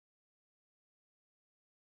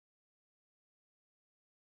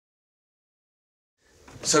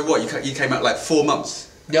So what, you came out like 4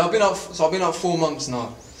 months? Yeah, I've been out 4 months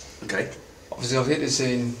now. Okay. Obviously I've hit the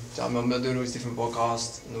scene, I'm doing all these different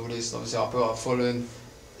podcasts and all this, obviously I built up a following.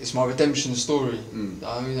 It's my redemption story.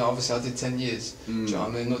 I mean, obviously I did 10 years. Do you know what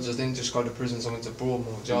I mean? Didn't just go to prison, so I went to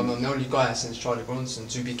Broadmoor. Do you know what I mean? I'm the only guy since Charlie Bronson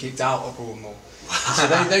to be kicked out of Broadmoor. So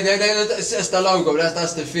that's the logo,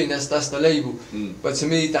 that's the thing, that's the label. But to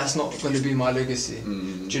me, that's not going to be my legacy.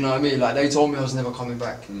 Do you know what I mean? Like, they told me I was never coming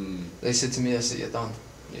back. They said to me, that's it, you're done.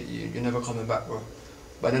 You're never coming back, bro.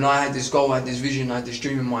 But then I had this goal, I had this vision, I had this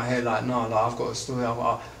dream in my head, like, no, like, I've got a story,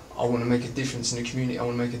 I want to make a difference in the community, I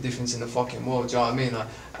want to make a difference in the fucking world, do you know what I mean?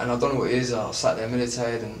 And I don't know what it is, I sat there,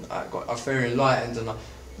 meditated, and I felt very enlightened, and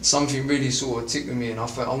something really sort of ticked with me, and I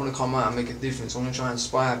felt, I want to come out and make a difference, I want to try and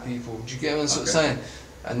inspire people, do you get what I'm sort of saying?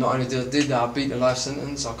 And not only did I do that, I beat the life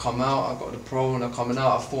sentence, I come out, I got the parole, and I'm coming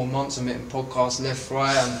out at 4 months, I'm making podcasts left,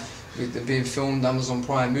 right, and they're being filmed, Amazon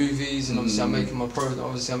Prime movies, and obviously I'm making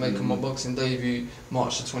my boxing debut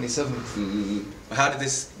March the 27th. How did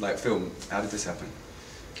this film? How did this happen?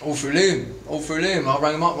 All through Liam. I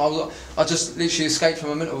rang him up. I just literally escaped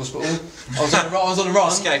from a mental hospital. I was on the run.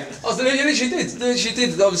 Escaped. Literally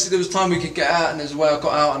did. Obviously there was time we could get out, and there's a way I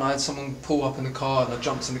got out, and I had someone pull up in the car, and I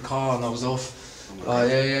jumped in the car, and I was off.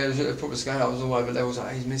 It was a proper scale. I was all over there. I was like,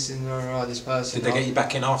 hey, he's missing this person. Did they get you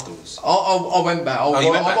back in afterwards? I went back.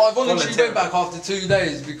 I voluntarily went back after 2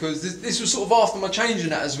 days, because this was sort of after my changing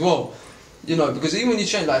that as well. You know, because even when you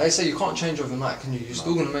change, like they say, you can't change overnight, can you? You're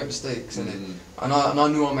still going to make mistakes, innit? And I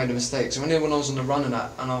knew I made a mistake. So when I was on the run and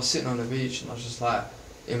that, and I was sitting on the beach, and I was just like,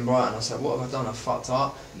 in Brighton, I said, what have I done? I fucked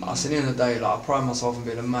up. I said, at the end of the day, like, I pride myself on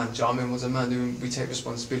being a man. Do you know what I mean? As a man, we take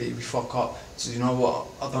responsibility, we fuck up. So you know what?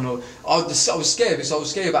 I don't know. I was scared, because I was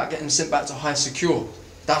scared about getting sent back to high secure.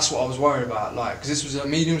 That's what I was worried about, like, because this was a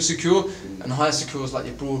medium secure, and high secure is like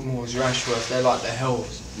your Broadmoors, your Ashworth, they're like the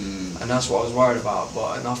hells, and that's what I was worried about.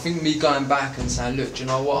 And I think me going back and saying, look, do you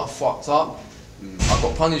know what, I fucked up, I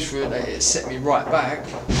got punished for it, it set me right back,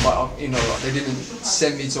 but you know, like, they didn't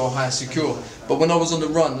send me to a high secure. But when I was on the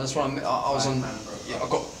run, that's when I was on, I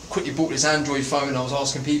got quickly bought this Android phone. I was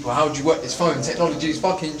asking people, how do you work this phone? Technology's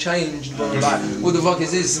fucking changed, bro. Like, what the fuck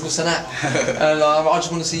is this? What's an app? And I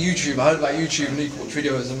just want to see YouTube. I heard about YouTube and you could watch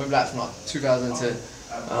videos. I remember that from like 2010.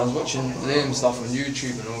 And I was watching Liam stuff on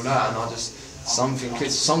YouTube and all that, and I just, something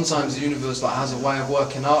clicked. Sometimes the universe like has a way of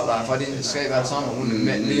working out. Like, if I didn't escape that time, I wouldn't have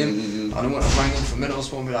met Liam. I don't want to bang him from mental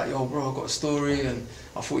hospital and be like, yo bro, I've got a story, and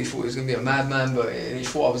I thought he was going to be a madman, but he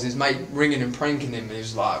thought I was his mate ringing and pranking him, and he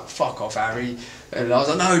was like, fuck off Harry. And I was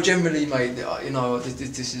like, no, generally mate, you know,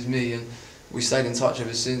 this is me. And we stayed in touch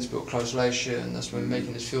ever since, built a close relationship, and that's when we're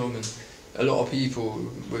making this film. And a lot of people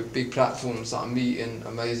with big platforms that I'm meeting,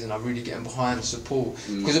 amazing, I'm really getting behind support.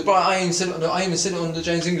 Because I even said it on the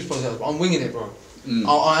James English podcast, I'm winging it, bro.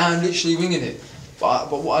 I am literally winging it.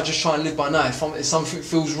 But what I just try and live by now, if something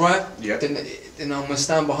feels right, then I'm going to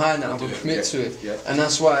stand behind that, I'm going to commit to it. And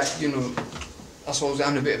that's why, you know, that's why I was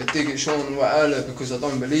having a bit of a dig at Sean earlier, because I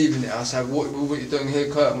don't believe in it. I said, what you're doing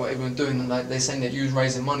here, Kurt, and what everyone's doing, and like, they're saying that you're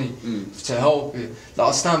raising money to help you. Like,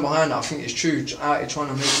 I stand behind that, I think it's true, out here trying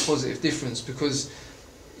to make a positive difference, because,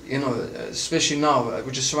 you know, especially now,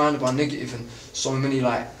 we're just surrounded by negative and so many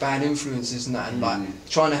like bad influences and that, and like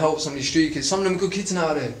trying to help some of these street kids. Some of them are good kids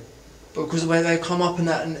now there. But because of the way they come up and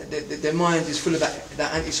that, and their mind is full of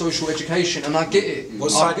that antisocial education, and I get it.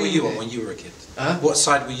 What side were you on when you were a kid? What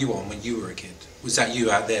side were you on when you were a kid? Was that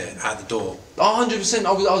you out there, out the door? 100%,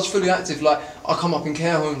 I was fully active. Like, I come up in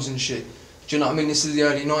care homes and shit. Do you know what I mean? This is the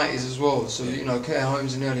early 90s as well, so you know, care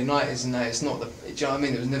homes in the early 90s and that, it's not the, do you know what I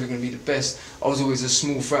mean? It was never going to be the best. I was always a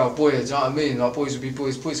small, frail boy, do you know what I mean? Like, boys would be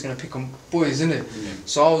boys, boys going to pick on boys, innit?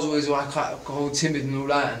 So I was always like all timid and all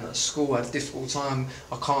that, and at school I had a difficult time.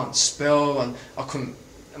 I can't spell, and I couldn't,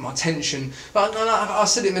 my attention. But I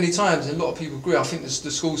said it many times, and a lot of people agree. I think the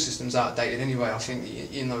school system's outdated anyway. I think,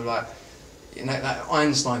 you know, like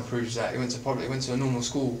Einstein proves that. He went to a normal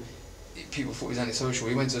school. People thought he was antisocial.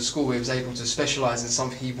 He went to a school where he was able to specialise in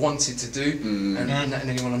something he wanted to do, and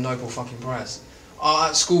then he won a Nobel fucking prize.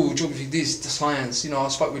 At school, geography, this, the science, you know, I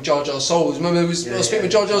spoke with Jar Jar Souls. Remember, I was speaking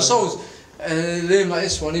with Jar Jar Souls, and Liam like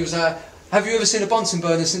this one, he was like, have you ever seen a Bunsen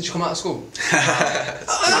burner since you come out of school?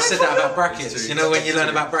 I said that about brackets. You know, when you learn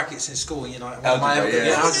about brackets in school, you know, algebra. I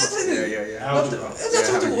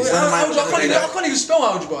can't even spell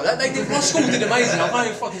algebra. My school did amazing. I can't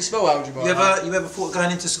even fucking spell algebra. You ever thought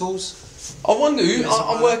going into schools? I wonder.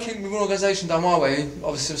 I'm working with an organisation down my way.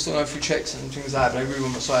 Obviously, I'm still going through checks and things like that. But everyone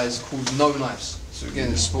on my side is called No Knives. So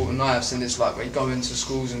again, it's sport and knives, and it's like where you go into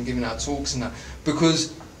schools and giving out talks and that.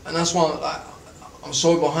 And that's why I'm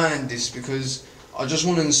so behind this, because I just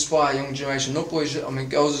want to inspire young generation, not boys, I mean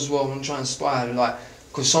girls as well. I want to try and inspire, like,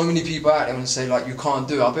 Because so many people out there want to say like you can't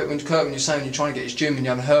do it. I bet when you're saying you're trying to get his gym and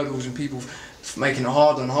you're having hurdles and people making it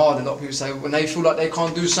harder and harder, a lot of people say when they feel like they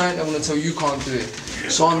can't do something, they want to tell you can't do it.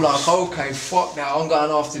 So I'm like, okay, fuck that, I'm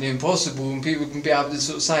going after the impossible, and people can be able to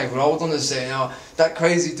sort of say, well, hold on a second, you know, that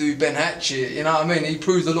crazy dude Ben Hatchett, you know what I mean, he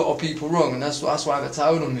proved a lot of people wrong, and that's why I had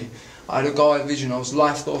tailed on me. I had a guy at Vision, I was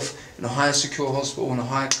lifed off in a high secure hospital, in a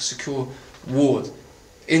high secure ward,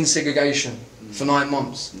 in segregation for 9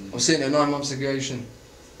 months. I was sitting there 9 months segregation,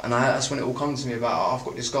 and that's when it all come to me about, oh, I've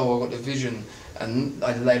got this goal, I've got the vision. And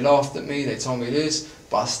they laughed at me, they told me this,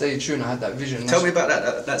 but I stayed true and I had that vision. Tell me about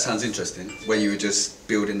that. That sounds interesting. When you were just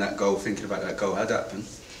building that goal, thinking about that goal, how'd that happen?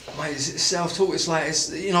 Mate, it's self-taught. It's like,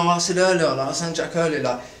 you know, I said earlier, like I said Jack earlier,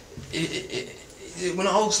 like when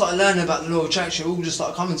I all started learning about the law of attraction, it all just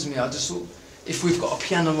started coming to me. I just thought, if we've got a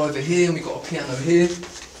piano over here and we've got a piano here,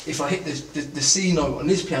 if I hit the C note on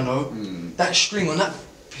this piano, that string on that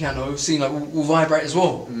piano C note will vibrate as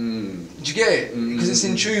well. Do you get it? Because it's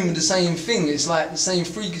in tune with the same thing. It's like the same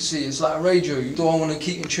frequency. It's like a radio. Do I want to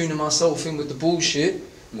keep tuning myself in with the bullshit,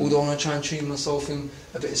 or do I want to try and tune myself in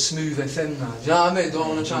a bit of smooth FM now? Do you know what I mean? Do I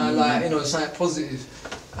want to try and like, you know, something positive?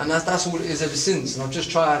 And that's all it is ever since. And I've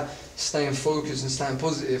just tried staying focused and staying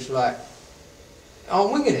positive. Like,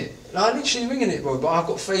 I'm winging it. Like, I'm literally winging it, bro. But I've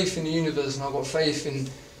got faith in the universe, and I've got faith in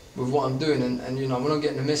with what I'm doing. And you know, when I'm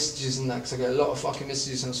getting the messages and that, because I get a lot of fucking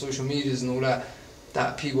messages on social medias and all that.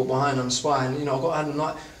 That people behind them spying, you know, I had a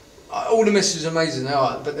night, all the messages are amazing, they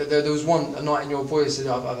are, but there was one, a night in your voice that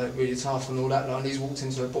I've had it really tough and all that, like, and he's walked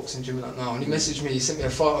into a boxing gym like now, and he messaged me, he sent me a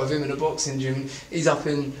photo of him in a boxing gym, he's up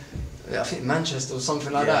in, I think Manchester or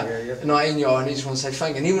something like that, a 19-year-old, and he just wants to say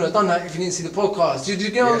thank you, and he wouldn't have done that if he didn't see the podcast, do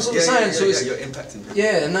you get what I'm sort of saying? So it's, you're impacting people.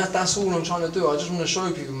 Yeah, and that's all I'm trying to do, I just want to show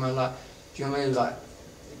people, man, like, do you know what I mean, like,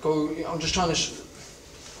 I'm just trying to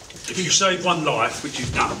if you save one life, which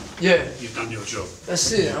you've done, you've done your job.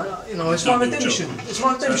 That's it. You know, it's my redemption. It's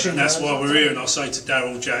my redemption. And that's why we're here. And I say to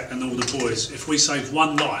Daryl, Jack, and all the boys, if we save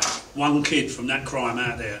one life, one kid from that crime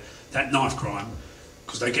out there, that knife crime,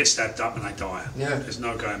 because they get stabbed up and they die. Yeah. There's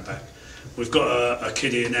no going back. We've got a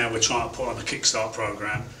kid here now. We're trying to put on a Kickstart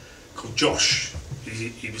program called Josh.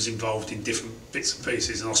 He was involved in different bits and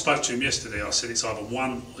pieces, and I spoke to him yesterday. I said it's either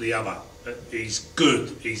one or the other. He's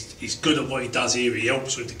good. He's good at what he does here. He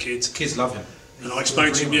helps with the kids. Kids love him. And I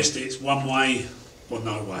explained to him yesterday, it's one way or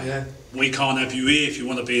no way. Yeah. We can't have you here if you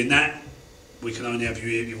want to be in that. We can only have you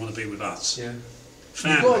here if you want to be with us. Yeah.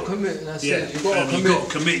 Family. You've got to commit, and that's it. You've got to commit. You've got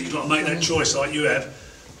to commit. You've got to make that choice like you have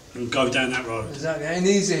and go down that road. Exactly. It ain't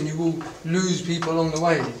easy, and you will lose people along the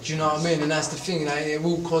way. Do you know what I mean? And that's the thing. Like, it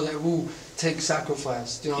will take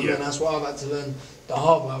sacrifice. Do you know what I mean? That's what I've had to learn the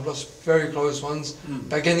hard way. I've lost very close ones.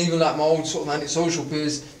 But again, even like my old sort of antisocial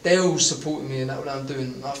peers, they're all supporting me in that what I'm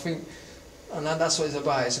doing. And I think, and that's what it's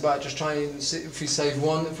about. It's about just trying, if we save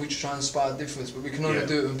one, if we just try and inspire a difference. But we can only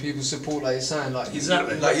do it when people support, like you're saying. Like,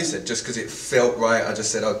 exactly. Like you said, just because it felt right, I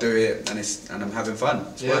just said I'll do it, and I'm having fun.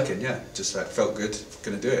 It's working, just like felt good,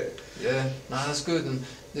 gonna do it. Yeah, no, that's good. And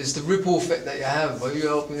there's the ripple effect that you have, where you're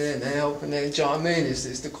helping there and they're helping there. Do you know what I mean?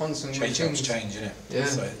 It's the constant change, isn't it? Yeah.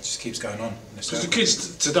 So it just keeps going on. Because the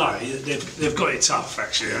kids today, they've got it tough,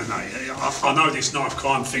 actually, haven't they? I know this knife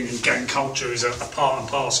crime thing and gang culture is a part and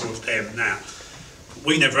parcel of them now.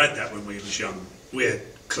 We never had that when we was young. We had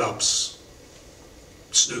clubs,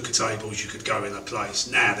 snooker tables, you could go in a place.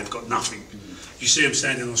 Now they've got nothing. You see them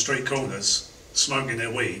standing on street corners, smoking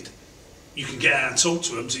their weed. You can get out and talk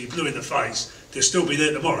to them till you're blue in the face. They'll still be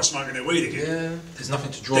there tomorrow smoking their weed again. Yeah. There's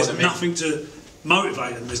nothing to draw them in. There's nothing to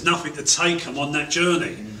motivate them. There's nothing to take them on that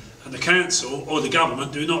journey. And the council or the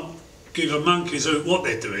government do not give a monkey's hoot what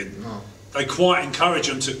they're doing. No. They quite encourage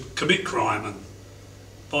them to commit crime and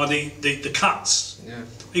by the cuts. Yeah.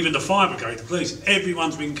 Even the fire brigade, the police,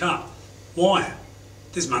 everyone's been cut. Why?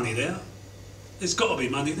 There's money there. There's got to be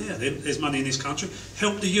money there. There's money in this country.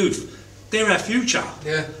 Help the youth. They're our future.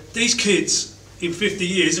 Yeah. These kids in 50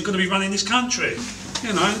 years are going to be running this country.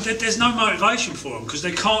 You know, there's no motivation for them because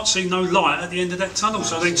they can't see no light at the end of that tunnel.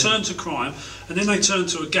 So they turn to crime and then they turn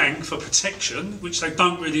to a gang for protection, which they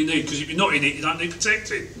don't really need because if you're not in it, you don't need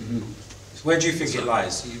protecting. Where do you think it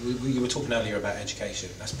lies? You were talking earlier about education.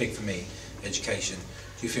 That's big for me, education.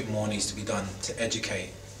 Do you think more needs to be done to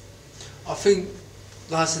educate? I think,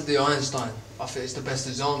 like I said, the Einstein, I think it's the best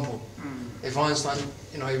example. If Einstein,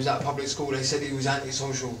 you know, he was at public school, they said he was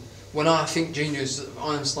antisocial. When I think genius,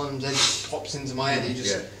 Einstein's head pops into my head, he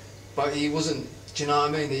just, but he wasn't, do you know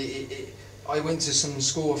what I mean? I went to some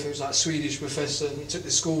school, I think it was like a Swedish professor, and he took the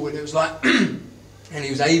school and it was like, and he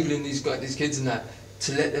was enabling these kids and that,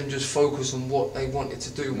 to let them just focus on what they wanted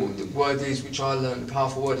to do, what the word is, which I learned, the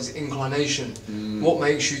powerful word is inclination. What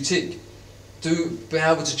makes you tick? be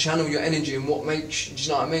able to channel your energy and what makes, do you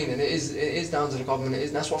know what I mean? And it is down to the government.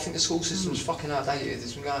 And that's why I think the school system's fucking outdated.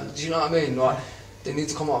 Do you know what I mean? Like, they need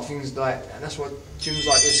to come up with things like, and that's why gyms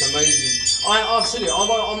like this are amazing. I said it,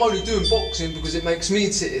 I'm only doing boxing because it makes me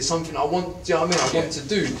tick. It's something I want, do you know what I mean? I want to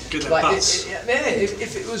do. Get that like, buzz.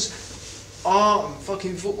 if it was art and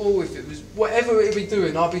fucking football, if it was whatever it'd be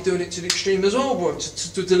doing, I'd be doing it to the extreme as well, bro,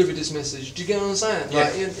 to deliver this message. Do you get what I'm saying? Yeah.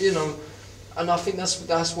 Like, you know, and I think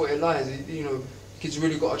that's what it lies. You know, kids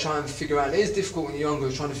really got to try and figure out. It is difficult when you're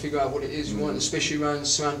younger, trying to figure out what it is you want, especially around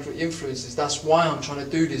surrounding influences. That's why I'm trying to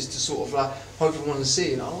do this, to sort of like hope everyone will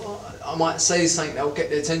see. You know, I might say something that'll get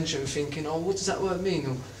their attention, thinking, oh, what does that word mean?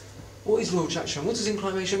 Or what is law of attraction? What does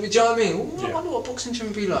inclination mean? Do you know what I mean? I wonder what boxing gym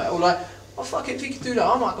would be like. Or like, oh fuck it, if you could do that,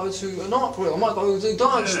 I might go to an art project, I might go to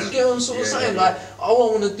dance. Do you get what I'm sort of saying? Like, all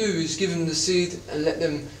I want to do is give them the seed and let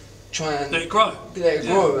them try and let it grow.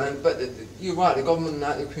 And but you're right, the government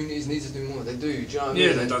and the communities need to do more. They do. Do you know what I mean?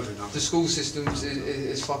 Yeah, they don't do nothing. The school systems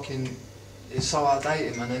is fucking, it's so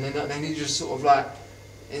outdated, man. And they need just sort of like,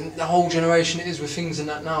 in the whole generation it is with things and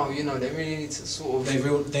that now. You know, they really need to sort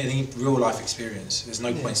of. They need real life experience. There's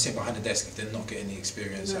no point sitting behind a desk if they're not getting the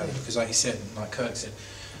experience out of it. Because like you said, like Kirk said,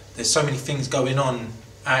 there's so many things going on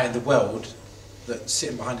out in the world that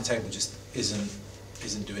sitting behind the table just isn't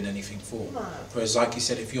doing anything for. No. Whereas, like you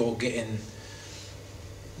said, if you're getting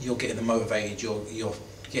them motivated, you're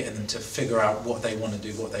getting them to figure out what they want to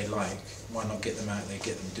do, what they like. Why not get them out there,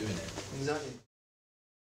 get them doing it? Exactly.